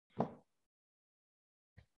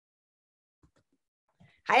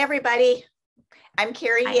Hi, everybody. I'm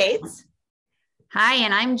Kari Yates. Hi,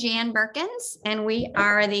 and I'm Jan Burkins, and we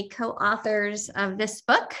are the co-authors of this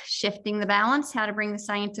book, Shifting the Balance, How to Bring the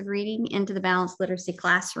Science of Reading into the Balanced Literacy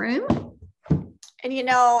Classroom. And you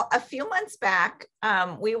know, a few months back,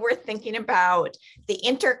 we were thinking about the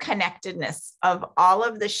interconnectedness of all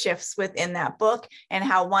of the shifts within that book and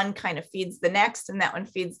how one kind of feeds the next and that one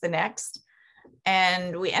feeds the next.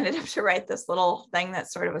 And we ended up to write this little thing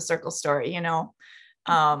that's sort of a circle story, you know.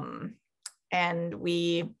 And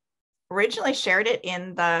we originally shared it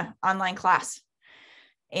in the online class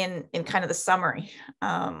in kind of the summary.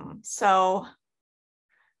 So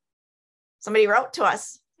somebody wrote to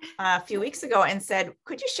us a few weeks ago and said,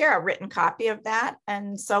 could you share a written copy of that?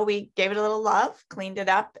 And so we gave it a little love, cleaned it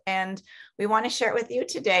up, and we want to share it with you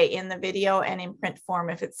today in the video and in print form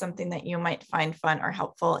if it's something that you might find fun or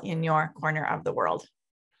helpful in your corner of the world.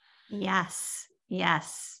 Yes,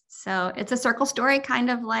 yes. So it's a circle story,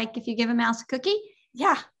 kind of like if you give a mouse a cookie.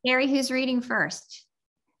 Yeah. Kari, who's reading first?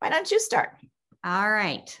 Why don't you start? All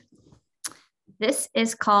right. This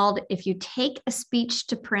is called If You Take a Speech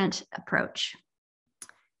to Print Approach.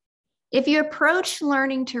 If you approach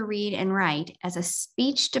learning to read and write as a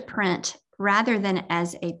speech to print rather than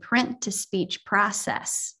as a print to speech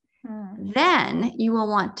process, then you will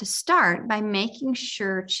want to start by making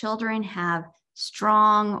sure children have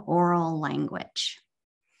strong oral language.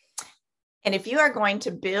 And if you are going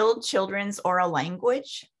to build children's oral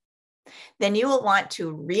language, then you will want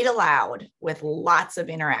to read aloud with lots of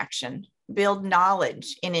interaction, build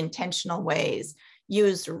knowledge in intentional ways,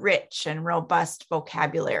 use rich and robust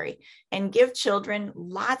vocabulary, and give children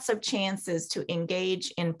lots of chances to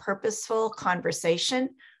engage in purposeful conversation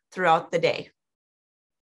throughout the day.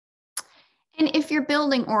 And if you're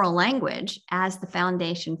building oral language as the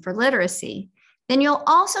foundation for literacy, then you'll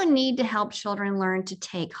also need to help children learn to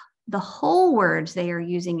take the whole words they are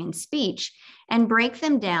using in speech and break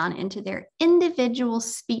them down into their individual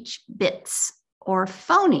speech bits or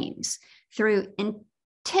phonemes through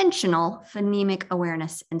intentional phonemic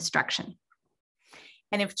awareness instruction.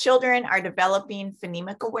 And if children are developing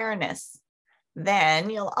phonemic awareness, then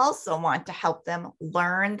you'll also want to help them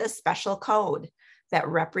learn the special code that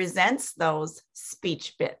represents those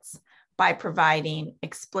speech bits by providing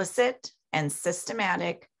explicit and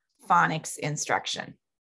systematic phonics instruction.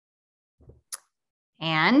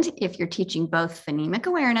 And if you're teaching both phonemic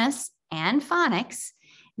awareness and phonics,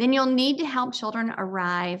 then you'll need to help children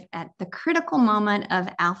arrive at the critical moment of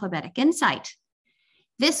alphabetic insight.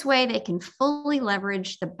 This way, they can fully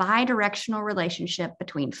leverage the bidirectional relationship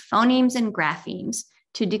between phonemes and graphemes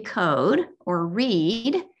to decode or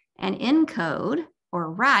read and encode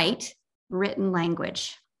or write written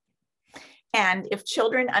language. And if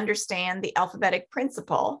children understand the alphabetic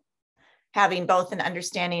principle, having both an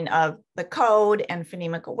understanding of the code and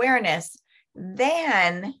phonemic awareness,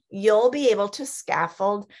 then you'll be able to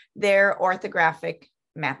scaffold their orthographic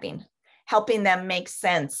mapping, helping them make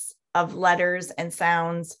sense of letters and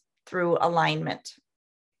sounds through alignment.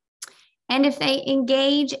 And if they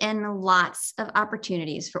engage in lots of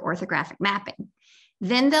opportunities for orthographic mapping,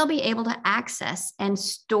 then they'll be able to access and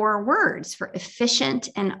store words for efficient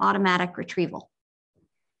and automatic retrieval.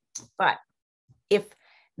 But if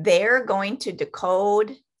they're going to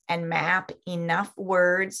decode and map enough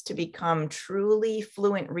words to become truly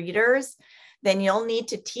fluent readers, then you'll need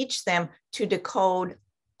to teach them to decode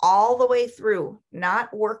all the way through,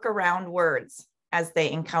 not work around words as they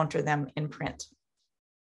encounter them in print.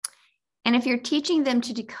 And if you're teaching them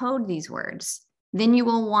to decode these words, then you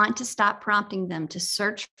will want to stop prompting them to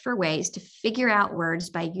search for ways to figure out words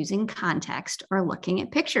by using context or looking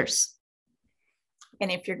at pictures.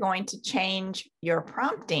 And if you're going to change your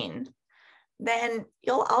prompting, then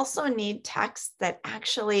you'll also need texts that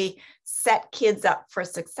actually set kids up for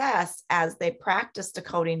success as they practice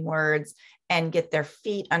decoding words and get their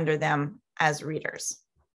feet under them as readers.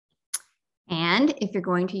 And if you're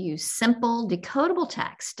going to use simple decodable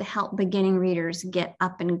text to help beginning readers get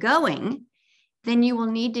up and going, then you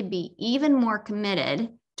will need to be even more committed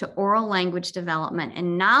to oral language development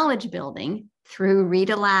and knowledge building through read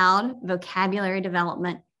aloud, vocabulary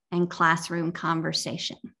development, and classroom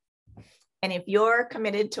conversation. And if you're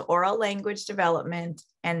committed to oral language development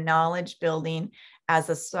and knowledge building as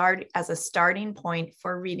a starting point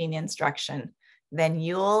for reading instruction, then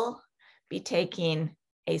you'll be taking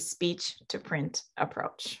a speech to print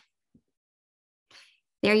approach.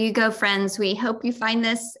 There you go, friends. We hope you find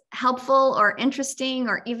this helpful or interesting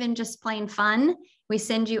or even just plain fun. We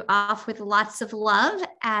send you off with lots of love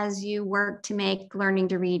as you work to make learning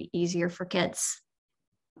to read easier for kids.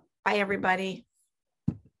 Bye, everybody.